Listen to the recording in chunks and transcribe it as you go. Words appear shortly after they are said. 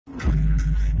Hey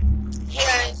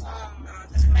guys,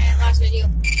 this is my last video.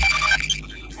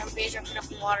 I'm based jumping up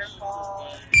a waterfall.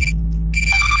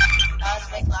 That was a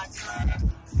big last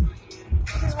time.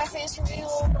 Here's my face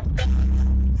reveal.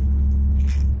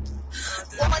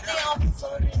 The one thing I'll be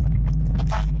floating.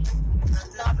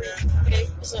 Not really big,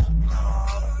 so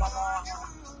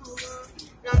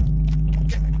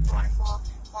waterfall.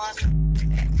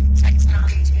 Sex on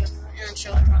YouTube and then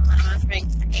show it on my Frank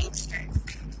the Gangster.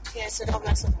 Yeah, so don't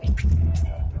mess with me.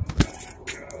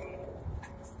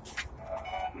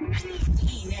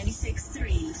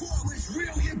 E96.3 Florida's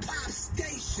real hip hop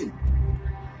station.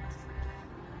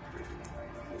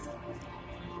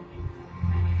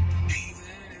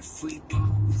 Even if we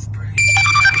both break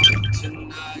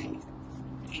tonight,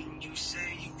 and you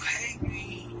say you hate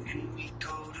me, and we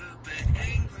go to bed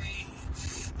angry,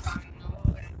 I know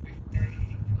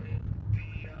everything will be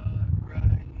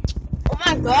alright. Oh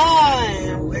my god!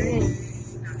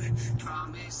 I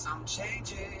promise I'm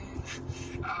changing.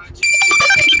 I just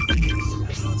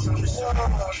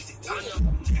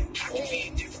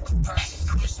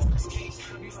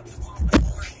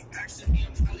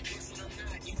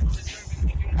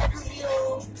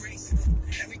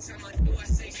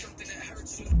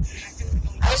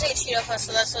I was like Cheeto Puss,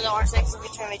 so that's what the R6 is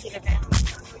between my Cheeto Pan.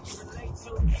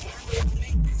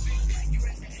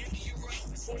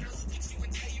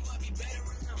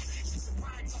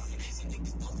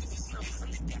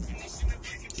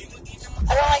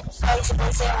 I don't like the song, so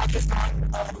don't say I like this song.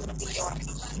 I like the video.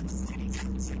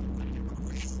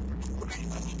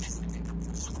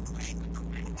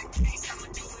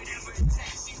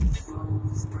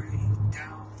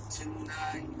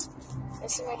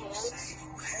 This is my hands.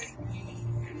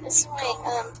 This is my,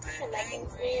 making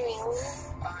creaming.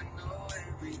 I know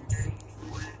everything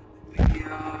will be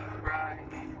alright.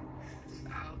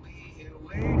 I'll be here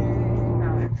waiting.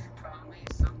 I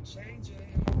promise I'm changing.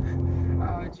 I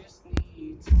just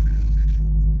need to.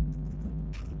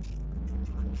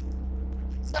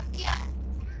 So, yeah.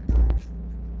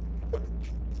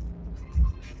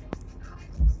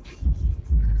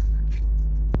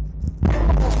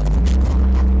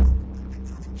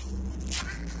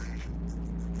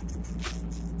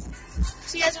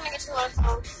 So you guys want to get to the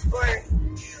waterfall or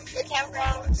the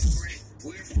campground?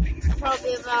 It'll probably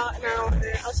be about an hour.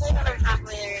 I'll tell you when I'm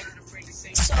halfway there.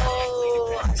 So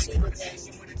I'll see you then.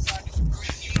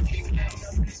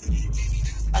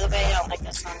 By the way, I don't like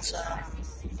this song, so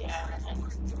yeah.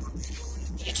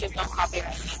 YouTube don't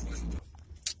copyright me.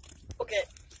 Okay,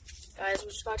 guys, we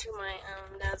just got to my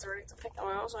dad's work to pick them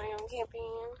out, so I'm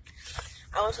camping.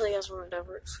 I will tell you guys when my dad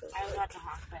works. I was about to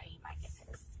honk, but he might get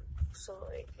pissed. So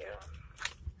like, yeah.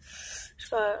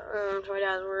 Just got to my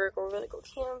dad's work. We're gonna go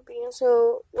camping.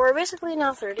 So we're basically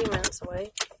now 30 minutes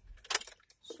away.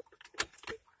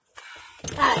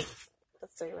 Hi.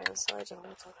 That's 30 minutes. So I jumped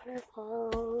off the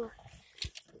waterfall.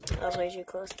 That was way too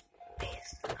close.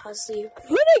 I'll see you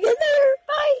when I get there.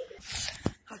 Bye.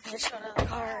 Okay, just got out of the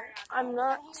car. I'm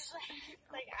not.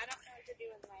 Like, I don't know what to do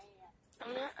with my hand.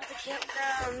 I'm not at the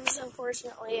campgrounds,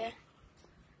 unfortunately.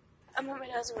 I'm at my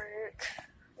dad's work.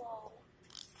 Whoa.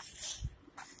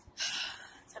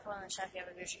 Type on the check, you have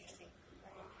a Gucci hoodie.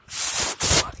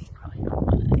 Probably not,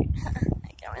 but I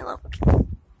got my little book.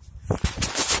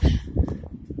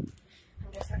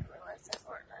 I'm different from realize that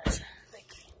Fortnite.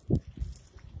 Like,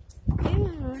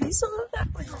 ew, you saw that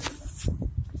one.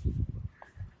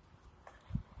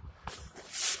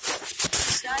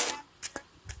 So,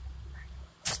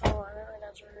 I'm at my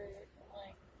dad's work,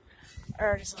 like, I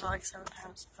already saw like 7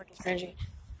 pounds. Fucking cringy.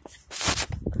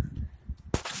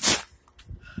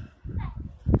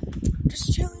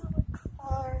 Just chilling in my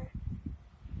car.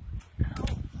 Ow.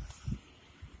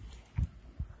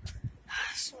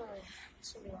 Sorry. This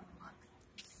will be one walk.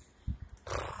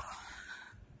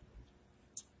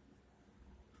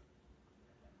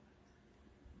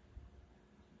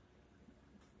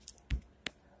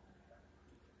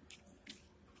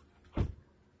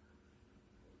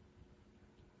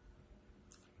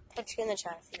 Text you in the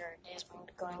chat if your day is going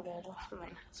good. Oh, my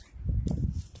nose.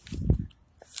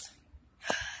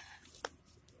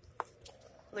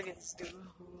 Look at this dude.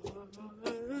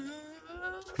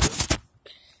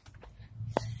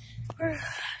 We're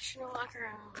just gonna walk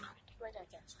around. Take my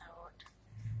gas out.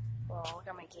 Well, I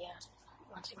got my gas. You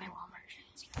wanna see my Walmart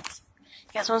shoes, guys?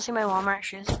 You guys wanna see my Walmart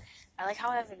shoes? I like how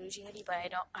I have a Gucci hoodie, but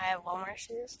I have Walmart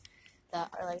shoes that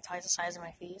are like twice the size of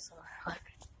my feet, so look.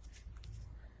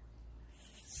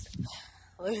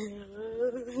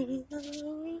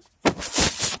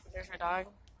 There's my dog.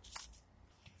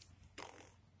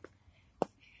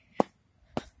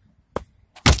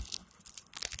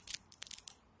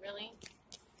 Really?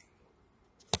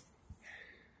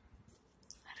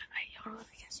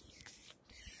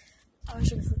 I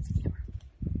should have flipped the camera.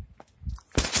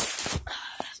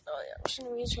 Oh yeah,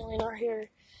 shouldn't be chilling out here.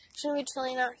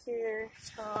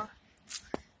 So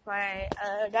my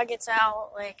dad gets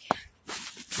out, like,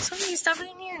 somebody stuffing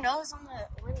in your nose on the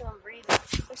window and breathing,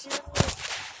 which is really,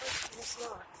 it's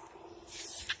not.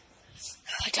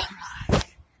 I don't know.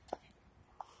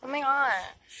 Oh my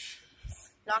gosh.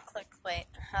 Not click, wait,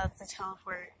 have to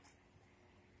teleport.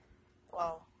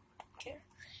 Whoa. Okay.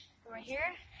 Right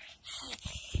here.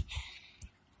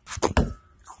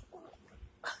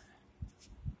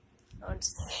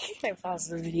 I paused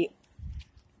the video.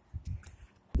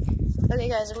 Okay,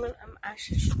 guys, I'm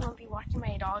actually just gonna be walking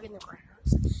my dog in the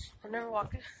grounds. I've never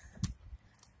walked her. I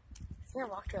think I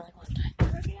walked her like one time.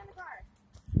 Get in the car.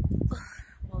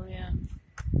 Oh yeah.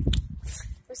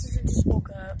 My sister just woke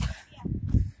up. Yeah.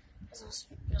 You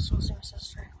guys want to see my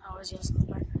sister? I always yells in the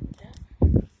background. Yeah.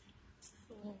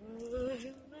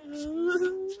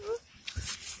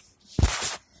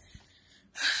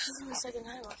 This is my second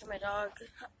time walking my dog.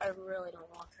 I really don't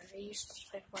walk her. I used to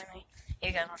play Fortnite.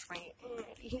 You guys watch my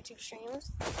YouTube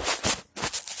streams.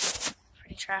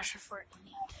 Pretty trash at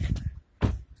Fortnite.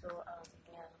 So,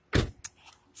 yeah.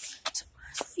 So,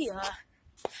 Sophia,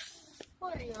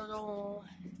 what are you doing?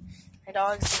 My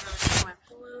dog's really getting my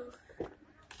pillow.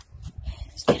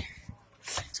 Let's get her.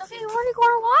 Sophia, are you going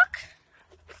to walk?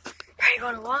 Are you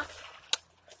going to walk?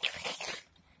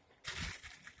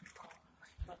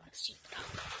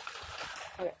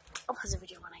 Okay, I'll pause the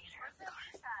video when I get her.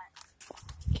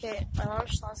 Okay, my mom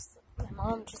just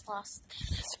lost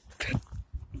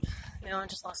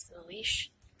the leash.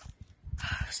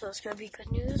 So it's gonna be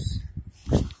good news.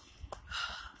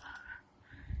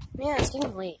 Man, it's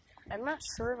getting late. I'm not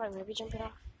sure if I may be jumping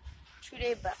off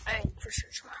today, but I'm for sure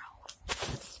tomorrow.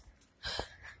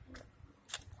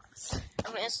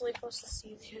 I'm instantly post this to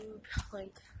YouTube,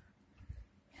 like,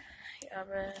 yeah,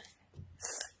 but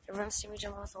everyone's seen me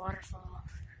jump off the waterfall.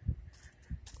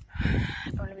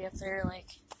 I'm gonna be up there,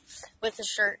 like, with the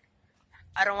shirt.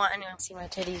 I don't want anyone to see my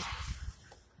titties.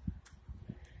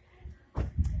 No,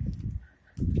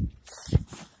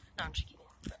 I'm just kidding.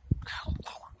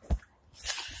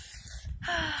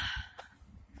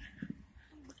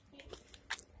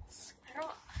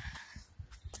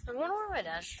 I'm gonna wear my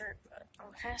dad's shirt, but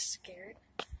I'm kind of scared.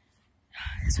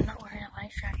 Because I'm not wearing a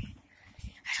life jacket. I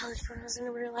told this person I was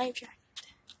gonna wear a life jacket.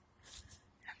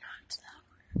 I'm not, so.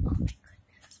 Oh my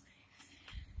goodness.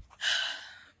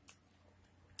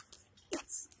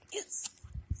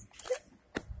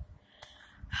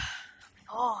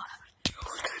 Oh,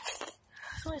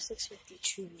 it's only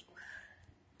 6:52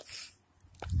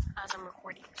 as I'm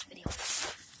recording this video.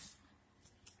 It's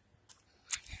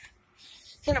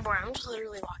kind of boring. I'm just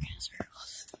literally walking in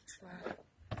circles.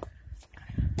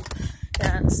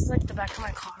 Yeah, this is like the back of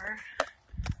my car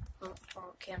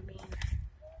for camping.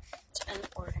 It's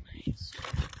unorganized.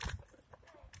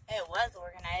 It was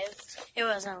organized. It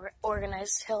wasn't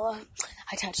organized till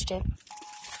I touched it.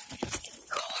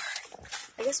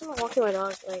 I guess I'm not walking my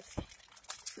dog, like,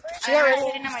 she got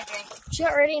ready. In my drink. She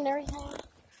got ready and everything.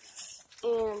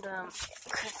 And, I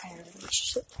couldn't find her.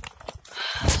 She's the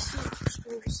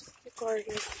garden.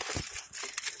 It's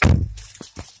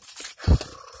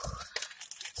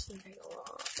been a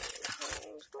long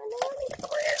time. I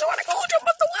want to go jump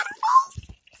at the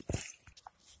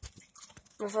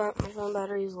waterfall. My phone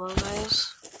battery is low,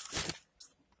 guys.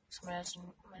 So my dad's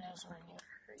running near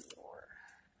her door.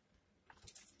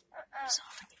 So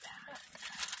I'm gonna be back.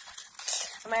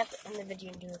 I might have to end the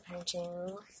video and do a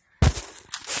painting.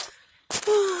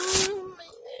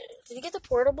 Did you get the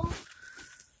portable?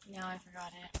 No, I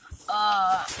forgot it.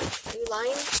 Are you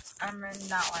lying? I'm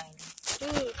not lying.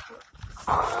 Dude, come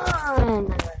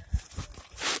on.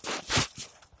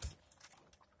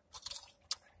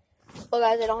 Well,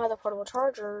 guys, I don't have the portable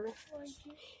charger.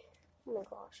 Oh my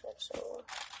gosh, that's so.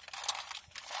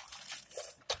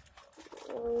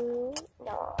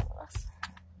 No.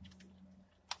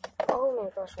 Oh my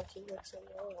gosh, my TV looks so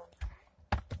yellow.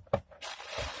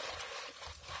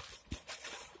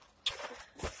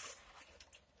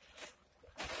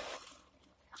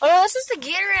 Oh no, this is the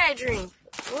Gatorade I drink.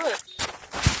 Look.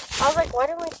 I was like, why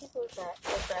do my teeth look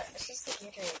like that? This is the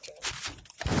Gatorade I drink.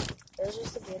 It was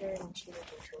just the Gatorade and Cheeto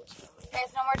drinks.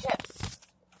 There's no more chips.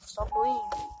 Stop bleeding.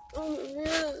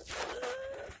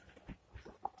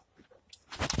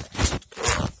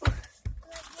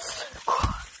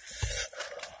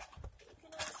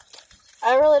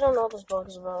 I really don't know what this book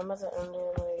is about. I'm at the end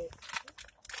of like,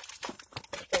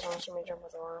 you guys want to see me jump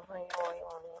with the water? Like, oh, you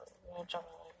want to jump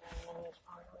with the water?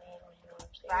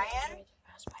 Brian?